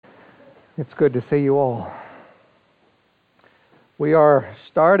It's good to see you all. We are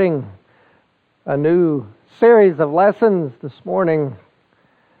starting a new series of lessons this morning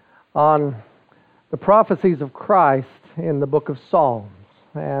on the prophecies of Christ in the book of Psalms.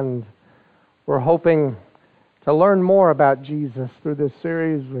 And we're hoping to learn more about Jesus through this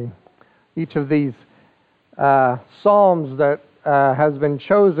series. Each of these Psalms that has been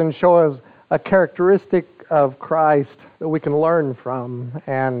chosen shows a characteristic of Christ that we can learn from,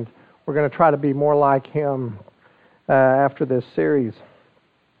 and we're going to try to be more like Him after this series,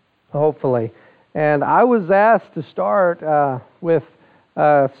 hopefully. And I was asked to start with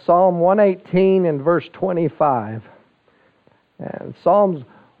Psalm 118 and verse 25. And Psalms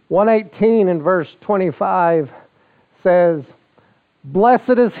 118 and verse 25 says,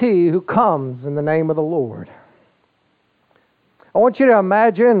 "Blessed is he who comes in the name of the Lord." I want you to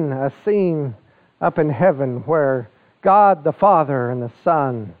imagine a scene up in heaven where God the Father and the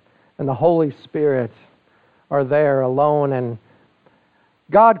Son and the Holy Spirit are there alone, and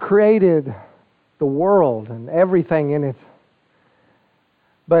God created the world and everything in it.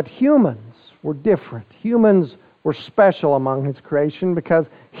 But humans were different. Humans were special among His creation because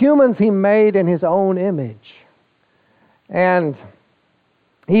humans He made in His own image. And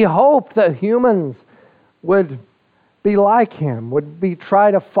He hoped that humans would be like Him,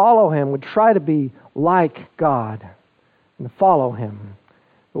 try to follow Him, would try to be like God and to follow Him.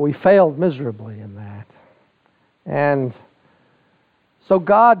 But we failed miserably in that. And so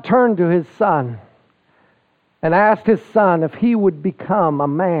God turned to His Son and asked His Son if He would become a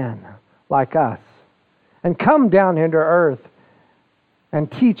man like us and come down into earth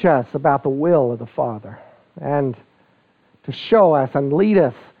and teach us about the will of the Father and to show us and lead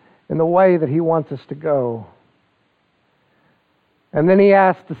us in the way that He wants us to go. And then He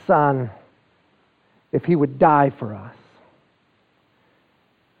asked the Son if He would die for us.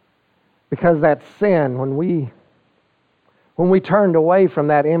 Because that sin, when we turned away from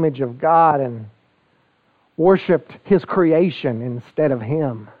that image of God and worshipped His creation instead of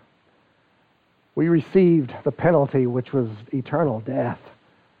Him, we received the penalty, which was eternal death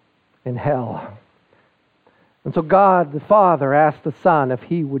in hell. And so God the Father asked the Son if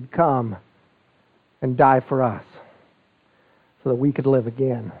He would come and die for us so that we could live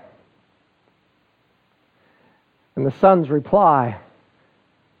again. And the Son's reply,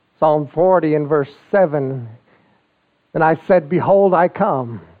 Psalm 40 and verse 7, "And I said, Behold, I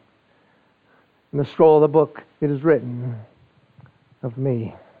come. In the scroll of the book it is written of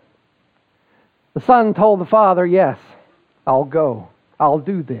me." The Son told the Father, "Yes, I'll go. I'll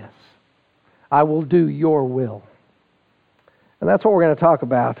do this. I will do your will." And that's what we're going to talk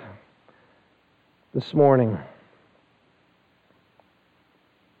about this morning.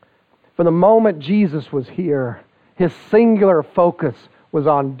 From the moment Jesus was here, His singular focus was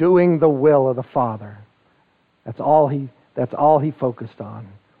on doing the will of the Father. That's all he focused on.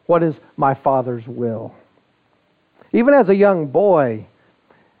 What is my Father's will? Even as a young boy,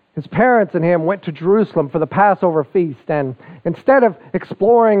 his parents and him went to Jerusalem for the Passover feast, and instead of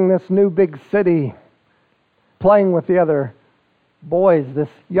exploring this new big city, playing with the other boys, this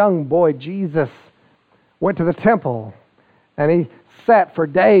young boy, Jesus, went to the temple, and He sat for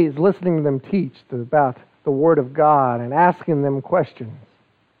days listening to them teach about the Word of God and asking them questions.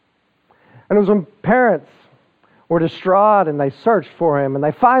 And it was when parents were distraught and they searched for Him and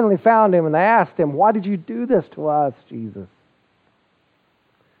they finally found Him and they asked Him, "Why did you do this to us, Jesus?"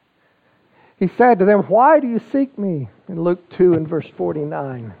 He said to them, "Why do you seek me?" In Luke 2 and verse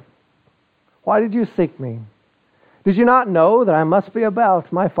 49. "Why did you seek me? Did you not know that I must be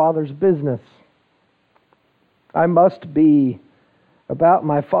about my Father's business? I must be about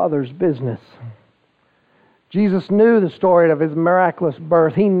my Father's business." Jesus knew the story of His miraculous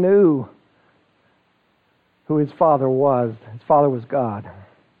birth. He knew who His Father was. His Father was God.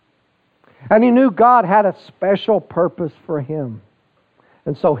 And He knew God had a special purpose for Him.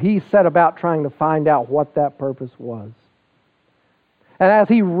 And so He set about trying to find out what that purpose was. And as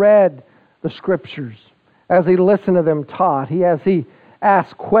He read the Scriptures, as He listened to them taught, as He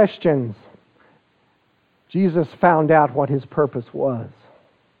asked questions, Jesus found out what His purpose was.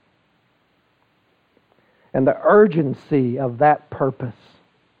 And the urgency of that purpose,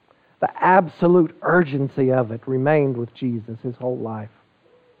 the absolute urgency of it, remained with Jesus His whole life.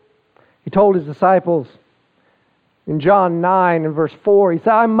 He told His disciples in John 9 and verse 4, He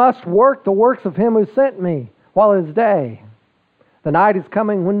said, "I must work the works of Him who sent me while it is day. The night is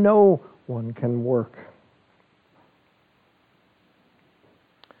coming when no one can work."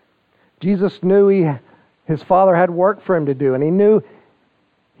 Jesus knew His Father had work for Him to do, and He knew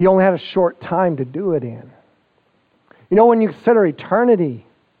He only had a short time to do it in. You know, when you consider eternity,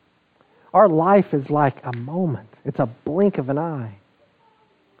 Our life is like a moment. It's a blink of an eye.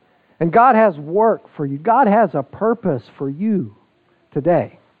 And God has work for you. God has a purpose for you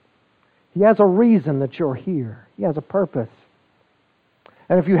today. He has a reason that you're here. He has a purpose.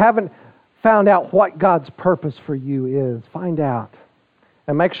 And if you haven't found out what God's purpose for you is, find out.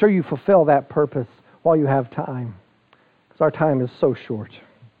 And make sure you fulfill that purpose while you have time. Because our time is so short.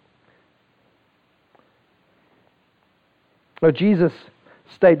 But Jesus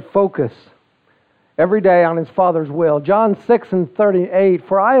stayed focused every day on His Father's will. John 6:38,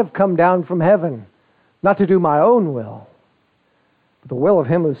 "For I have come down from heaven, not to do my own will, but the will of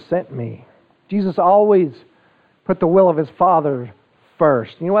Him who sent me." Jesus always put the will of His Father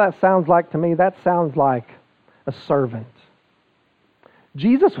first. You know what that sounds like to me? That sounds like a servant.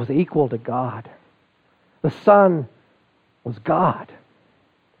 Jesus was equal to God. The Son was God.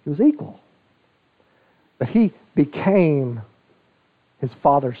 He was equal. But He became His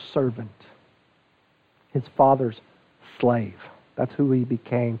Father's servant, His Father's slave. That's who He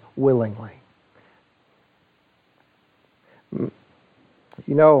became willingly. You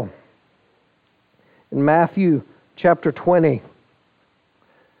know, in Matthew chapter 20,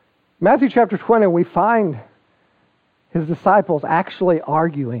 we find His disciples actually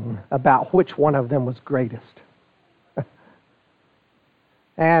arguing about which one of them was greatest.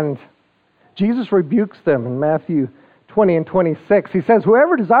 And Jesus rebukes them in Matthew 20 and 26. He says,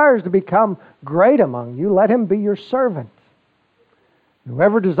 "Whoever desires to become great among you, let him be your servant.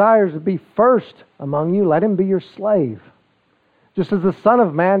 Whoever desires to be first among you, let him be your slave. Just as the Son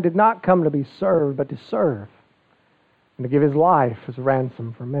of Man did not come to be served, but to serve, and to give His life as a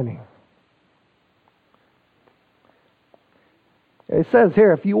ransom for many." It says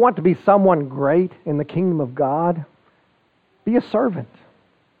here, if you want to be someone great in the kingdom of God, be a servant.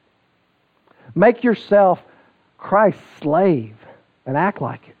 Make yourself Christ's slave and act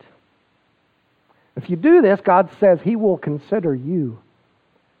like it. If you do this, God says He will consider you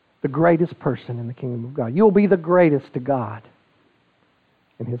the greatest person in the kingdom of God. You'll be the greatest to God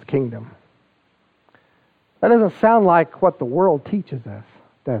in His kingdom. That doesn't sound like what the world teaches us,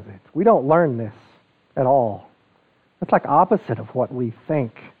 does it? We don't learn this at all. It's like opposite of what we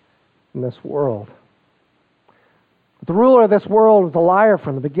think in this world. But the ruler of this world was a liar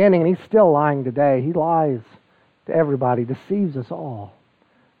from the beginning, and he's still lying today. He lies to everybody, deceives us all.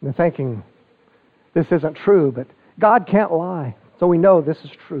 And they're thinking this isn't true, but God can't lie. So we know this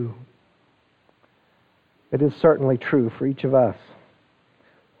is true. It is certainly true for each of us.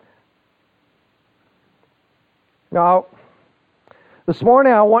 Now, this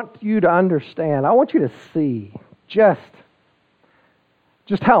morning I want you to understand, I want you to see just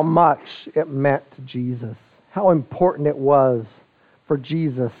how much it meant to Jesus, how important it was for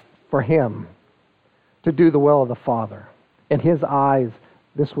Jesus, for Him, to do the will of the Father. In His eyes,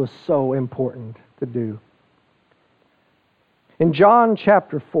 this was so important to do. In John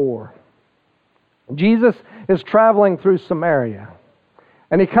chapter 4, Jesus is traveling through Samaria,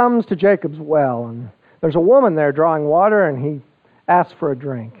 and He comes to Jacob's well, and there's a woman there drawing water, and He asks for a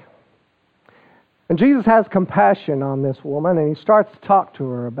drink. And Jesus has compassion on this woman, and He starts to talk to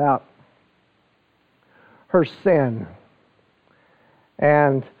her about her sin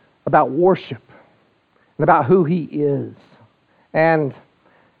and about worship and about who He is. And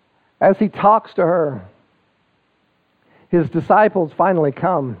as He talks to her, His disciples finally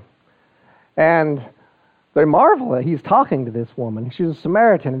come, and they marvel that He's talking to this woman. She's a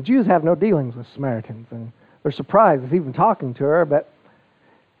Samaritan, and Jews have no dealings with Samaritans, and they're surprised He's even talking to her, but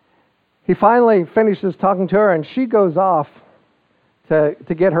He finally finishes talking to her, and she goes off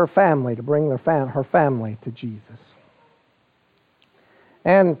to get her family, to bring her family to Jesus.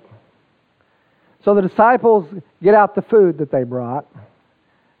 And so the disciples get out the food that they brought,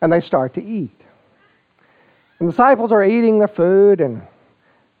 and they start to eat. And the disciples are eating their food, and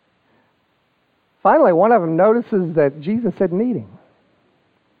finally one of them notices that Jesus isn't eating.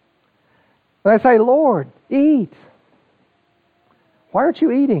 And they say, "Lord, eat. Why aren't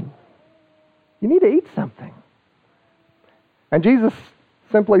you eating? You need to eat something." And Jesus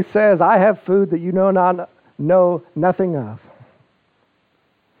simply says, "I have food that you know nothing of."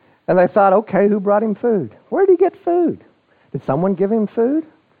 And they thought, okay, who brought Him food? Where did He get food? Did someone give Him food?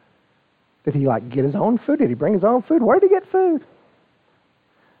 Did He get his own food? Did He bring His own food? Where did He get food?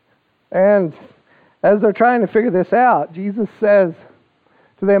 And as they're trying to figure this out, Jesus says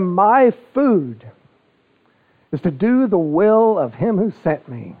to them, "My food is to do the will of Him who sent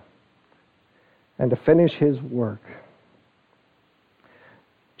me and to finish His work."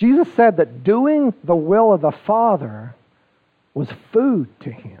 Jesus said that doing the will of the Father was food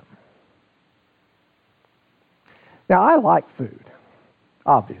to Him. Now, I like food,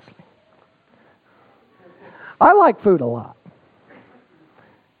 obviously. I like food a lot.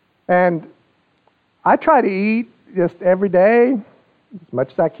 And I try to eat just every day, as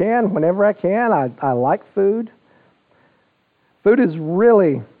much as I can, whenever I can. I like food. Food is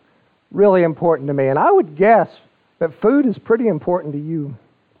really, really important to me. And I would guess that food is pretty important to you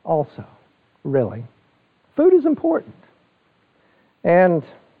also, really. Food is important. And,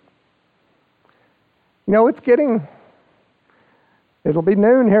 it'll be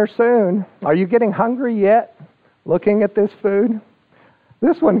noon here soon. Are you getting hungry yet, looking at this food?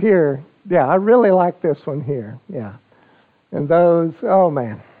 This one here, yeah, I really like this one here, yeah. And those, oh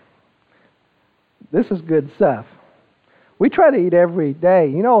man, this is good stuff. We try to eat every day.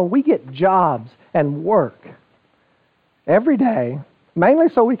 We get jobs and work every day, mainly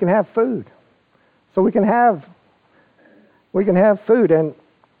so we can have food. So we can have food, and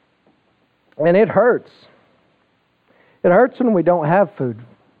it hurts. It hurts when we don't have food.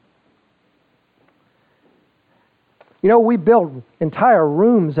 We build entire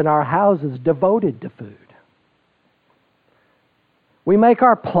rooms in our houses devoted to food. We make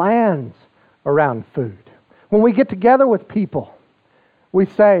our plans around food. When we get together with people, we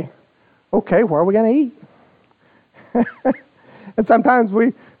say, okay, where are we going to eat? And sometimes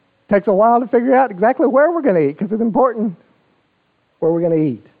it takes a while to figure out exactly where we're going to eat, because it's important where we're going to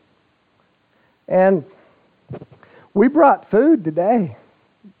eat. And we brought food today.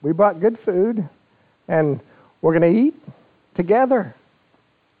 We brought good food, and we're going to eat together.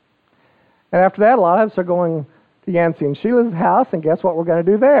 And after that, a lot of us are going to Yancey and Sheila's house, and guess what we're going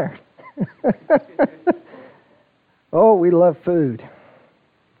to do there? Oh, we love food.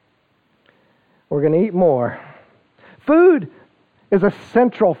 We're going to eat more. Food is a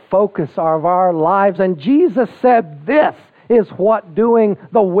central focus of our lives, and Jesus said this is what doing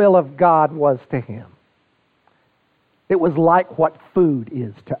the will of God was to him. It was like what food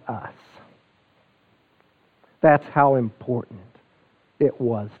is to us. That's how important it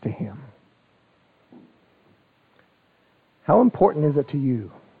was to him. How important is it to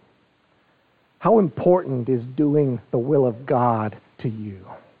you? How important is doing the will of God to you?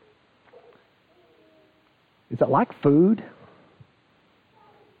 Is it like food?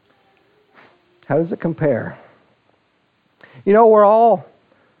 How does it compare? We're all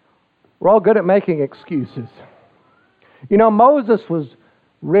good at making excuses. Moses was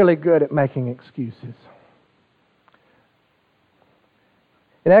really good at making excuses.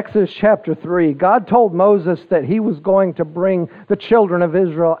 In Exodus chapter 3, God told Moses that he was going to bring the children of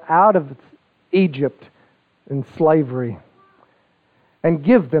Israel out of Egypt in slavery and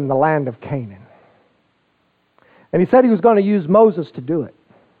give them the land of Canaan. And he said he was going to use Moses to do it.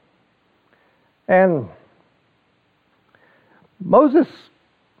 And Moses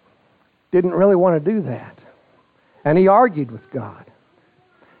didn't really want to do that. And he argued with God.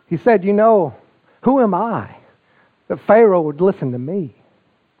 He said, who am I that Pharaoh would listen to me?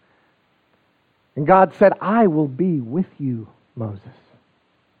 And God said, I will be with you, Moses.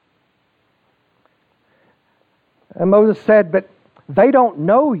 And Moses said, but they don't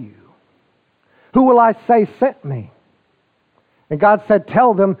know you. Who will I say sent me? And God said,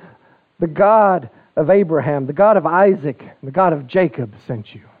 tell them the God of Abraham, the God of Isaac, the God of Jacob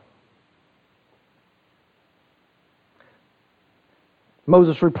sent you.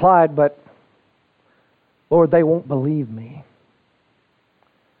 Moses replied, but Lord, they won't believe me.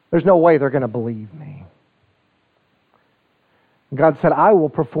 There's no way they're going to believe me. And God said, I will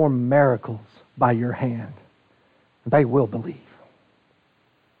perform miracles by your hand. They will believe.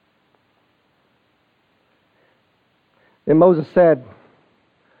 Then Moses said,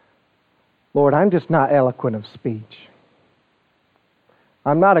 Lord, I'm just not eloquent of speech.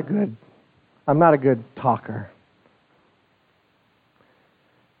 I'm not a good talker.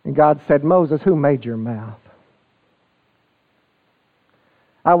 And God said, Moses, who made your mouth?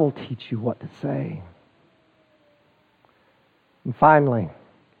 I will teach you what to say. And finally,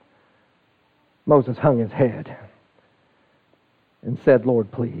 Moses hung his head and said,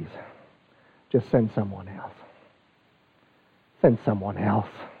 Lord, please, just send someone else. Send someone else.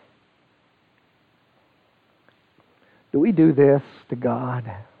 Do we do this to God?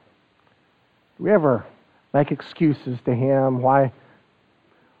 Do we ever make excuses to Him why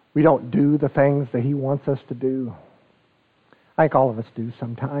we don't do the things that He wants us to do? I think all of us do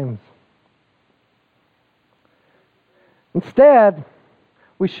sometimes. Instead,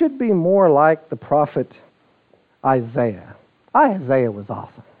 we should be more like the prophet Isaiah. Isaiah was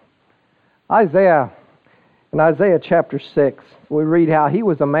awesome. In Isaiah chapter 6, we read how he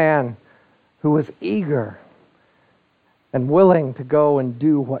was a man who was eager and willing to go and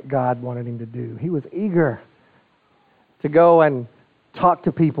do what God wanted him to do. He was eager to go and talk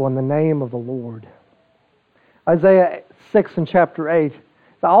to people in the name of the Lord. Isaiah 6 and chapter 8.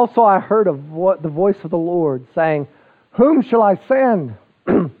 Also I heard the voice of the Lord saying, "Whom shall I send?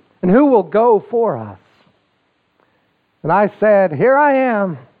 And who will go for us?" And I said, "Here I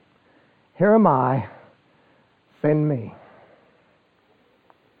am. Here am I. Send me."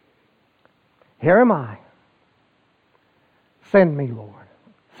 Here am I. Send me, Lord.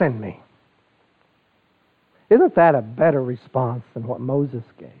 Send me. Isn't that a better response than what Moses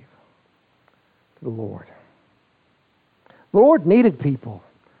gave to the Lord? The Lord needed people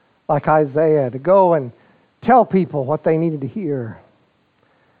like Isaiah to go and tell people what they needed to hear.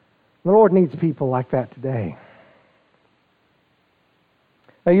 The Lord needs people like that today.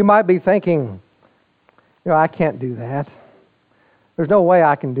 Now you might be thinking, I can't do that. There's no way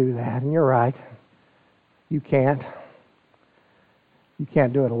I can do that. And you're right. You can't. You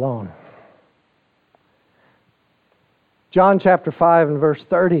can't do it alone. John chapter 5 and verse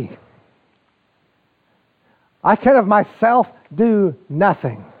 30. I can of myself do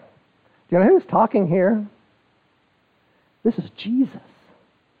nothing. Do you know who's talking here? This is Jesus.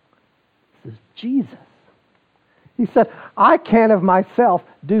 This is Jesus. He said, I can of myself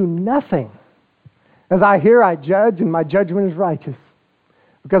do nothing. As I hear, I judge, and my judgment is righteous.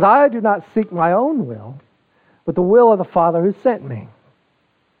 Because I do not seek my own will, but the will of the Father who sent me.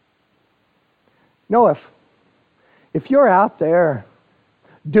 If you're out there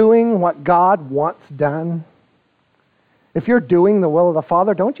doing what God wants done, if you're doing the will of the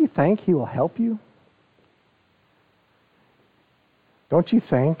Father, don't you think He will help you? Don't you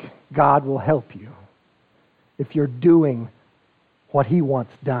think God will help you if you're doing what He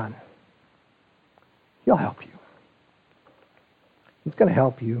wants done? He'll help you. He's going to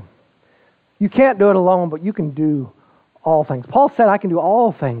help you. You can't do it alone, but you can do all things. Paul said, I can do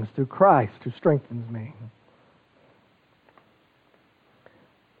all things through Christ who strengthens me.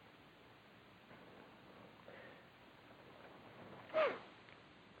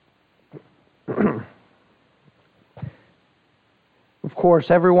 Of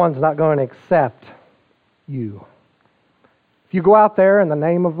course, everyone's not going to accept you. If you go out there in the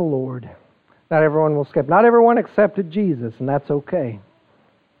name of the Lord, not everyone will accept. Not everyone accepted Jesus, and that's okay.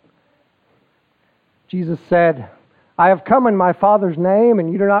 Jesus said, I have come in my Father's name,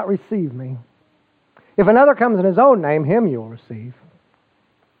 and you do not receive me. If another comes in his own name, him you will receive.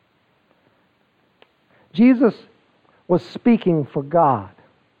 Jesus was speaking for God.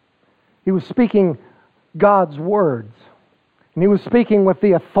 He was speaking God's words. And He was speaking with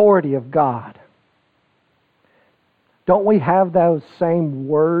the authority of God. Don't we have those same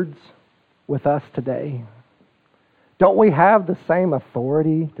words with us today? Don't we have the same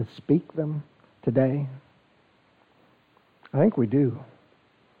authority to speak them today? I think we do.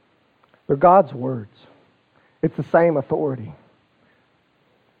 They're God's words. It's the same authority.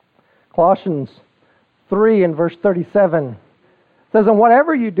 Colossians 3 and verse 37 says, and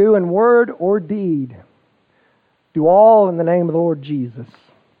whatever you do in word or deed, do all in the name of the Lord Jesus.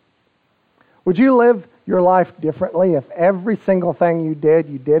 Would you live your life differently if every single thing you did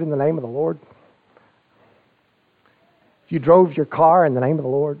in the name of the Lord? If you drove your car in the name of the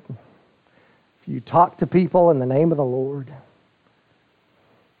Lord? If you talked to people in the name of the Lord?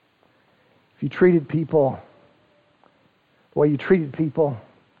 If you treated people the way you treated people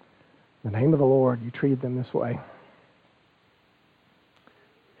in the name of the Lord, you treated them this way.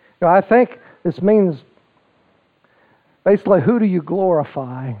 I think this means basically, who do you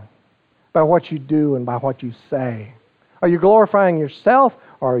glorify by what you do and by what you say? Are you glorifying yourself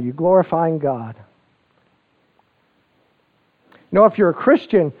or are you glorifying God? If you're a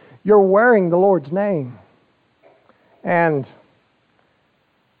Christian, you're wearing the Lord's name. And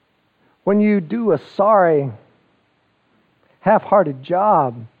when you do a sorry, half-hearted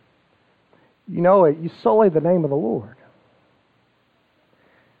job, you sully the name of the Lord.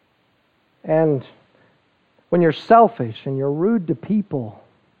 And when you're selfish and you're rude to people,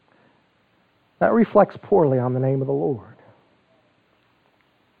 that reflects poorly on the name of the Lord.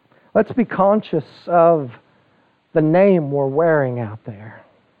 Let's be conscious of the name we're wearing out there,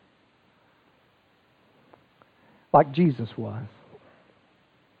 like Jesus was.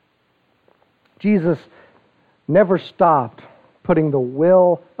 Jesus never stopped putting the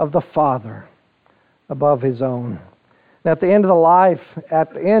will of the Father above His own. And at the end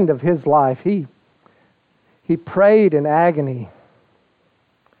of His life, He prayed in agony,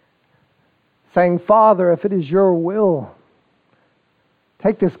 saying, Father, if it is your will,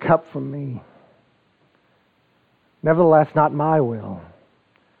 take this cup from me. Nevertheless, not my will,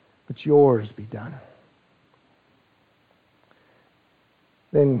 but yours be done.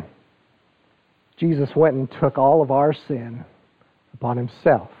 Then Jesus went and took all of our sin upon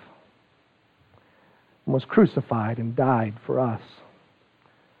Himself. and was crucified and died for us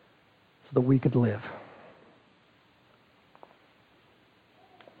so that we could live.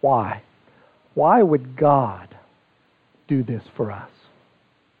 Why? Why would God do this for us?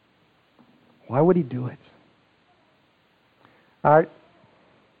 Why would He do it? I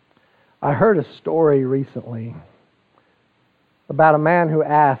heard a story recently about a man who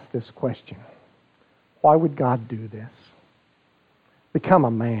asked this question. Why would God do this? Become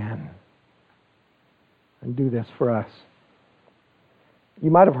a man and do this for us.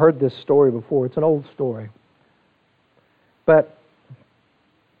 You might have heard this story before. It's an old story. But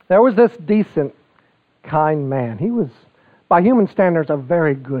there was this decent, kind man. He was, by human standards, a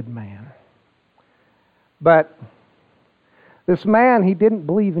very good man. But this man, he didn't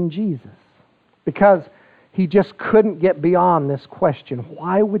believe in Jesus because he just couldn't get beyond this question.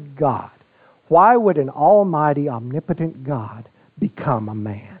 Why would God, why would an almighty, omnipotent God become a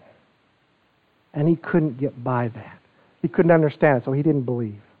man? And he couldn't get by that. He couldn't understand it, so he didn't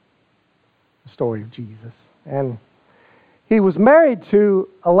believe the story of Jesus. And he was married to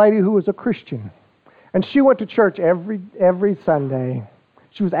a lady who was a Christian. And she went to church every Sunday.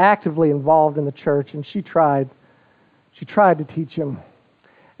 She was actively involved in the church, and she tried to teach him.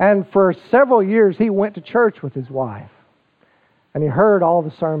 And for several years, he went to church with his wife. And he heard all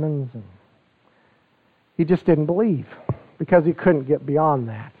the sermons, and he just didn't believe because he couldn't get beyond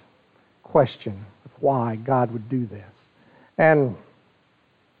that question of why God would do this. And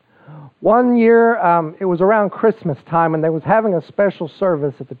one year, it was around Christmas time, and they was having a special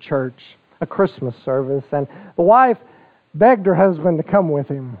service at the church, a Christmas service, and the wife begged her husband to come with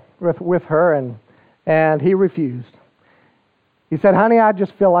her, and he refused. He said, "Honey, I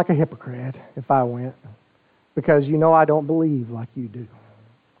just feel like a hypocrite if I went, because you know I don't believe like you do."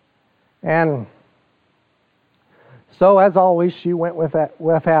 And so, as always, she went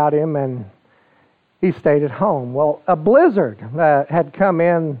without him, and he stayed at home. Well, a blizzard had come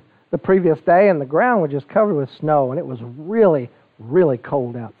in the previous day, and the ground was just covered with snow, and it was really, really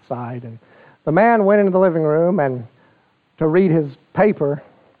cold outside. And the man went into the living room and to read his paper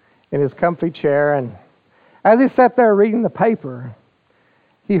in his comfy chair, and as he sat there reading the paper,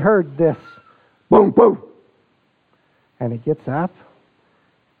 he heard this boom, boom. And he gets up,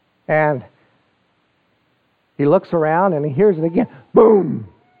 and he looks around, and he hears it again, boom.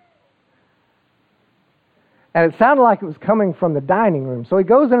 And it sounded like it was coming from the dining room. So he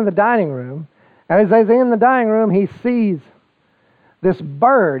goes into the dining room, and as he's in the dining room, he sees this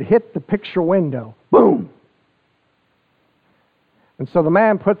bird hit the picture window. Boom! And so the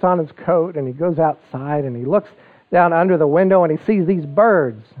man puts on his coat, and he goes outside, and he looks down under the window, and he sees these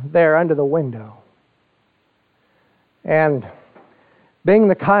birds there under the window. And being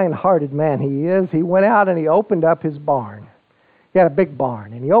the kind-hearted man he is, he went out and he opened up his barn. He had a big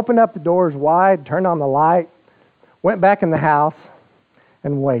barn, and he opened up the doors wide, turned on the light, went back in the house,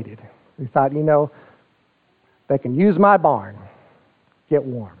 and waited. He thought, they can use my barn, get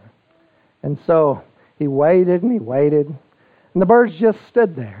warm. And so he waited and he waited, and the birds just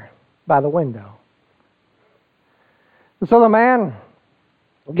stood there by the window. And so the man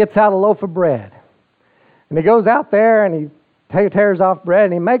gets out a loaf of bread, and he goes out there and he tears off bread,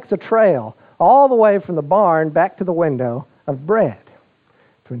 and he makes a trail all the way from the barn back to the window of bread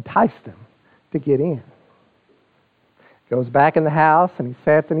to entice them to get in. Goes back in the house, and he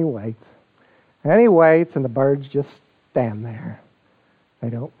sits and he waits. And he waits, and the birds just stand there. They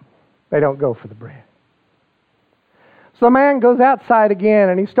don't go for the bread. So the man goes outside again,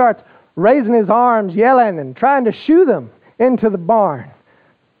 and he starts raising his arms, yelling and trying to shoo them into the barn.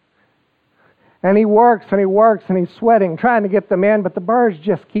 And he works and he works and he's sweating, trying to get them in, but the birds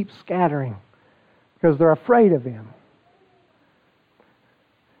just keep scattering because they're afraid of him.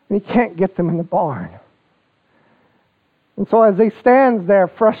 And he can't get them in the barn. And so as he stands there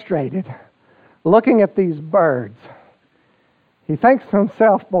frustrated, looking at these birds, he thinks to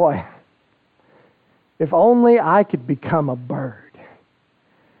himself, boy, if only I could become a bird,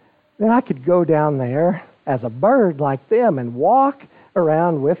 then I could go down there as a bird like them and walk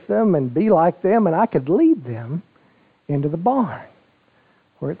around with them and be like them, and I could lead them into the barn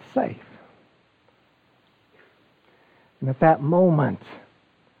where it's safe. And at that moment,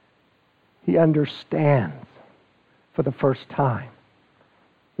 he understands for the first time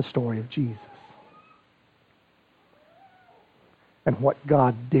the story of Jesus and what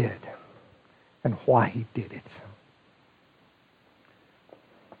God did and why He did it.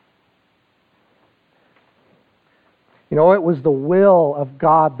 It was the will of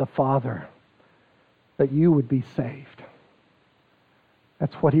God the Father that you would be saved.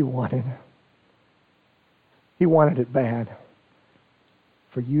 That's what He wanted. He wanted it bad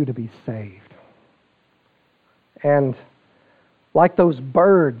for you to be saved. And like those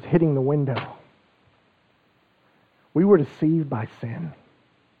birds hitting the window, we were deceived by sin.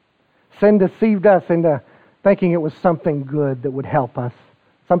 Sin deceived us into thinking it was something good that would help us,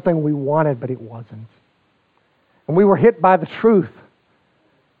 something we wanted, but it wasn't. And we were hit by the truth,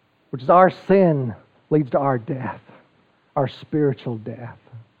 which is our sin leads to our death, our spiritual death.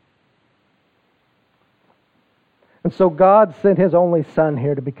 And so God sent His only Son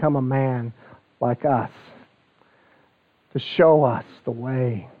here to become a man like us, to show us the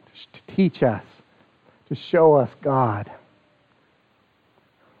way, to teach us, to show us God.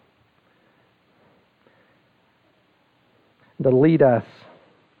 To lead us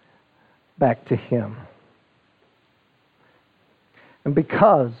back to Him. And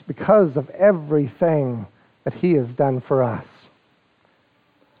because of everything that He has done for us,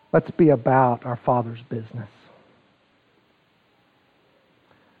 let's be about our Father's business.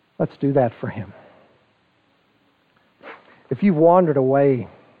 Let's do that for Him. If you've wandered away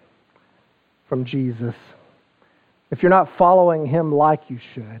from Jesus, if you're not following Him like you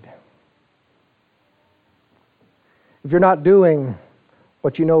should, if you're not doing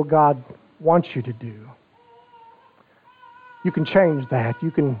what you know God wants you to do, you can change that.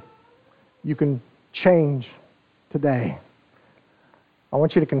 You can change today. I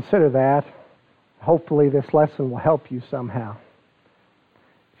want you to consider that. Hopefully this lesson will help you somehow.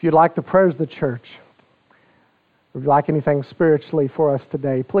 If you'd like the prayers of the church, or if you'd like anything spiritually for us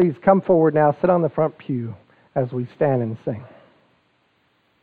today, please come forward now, sit on the front pew as we stand and sing.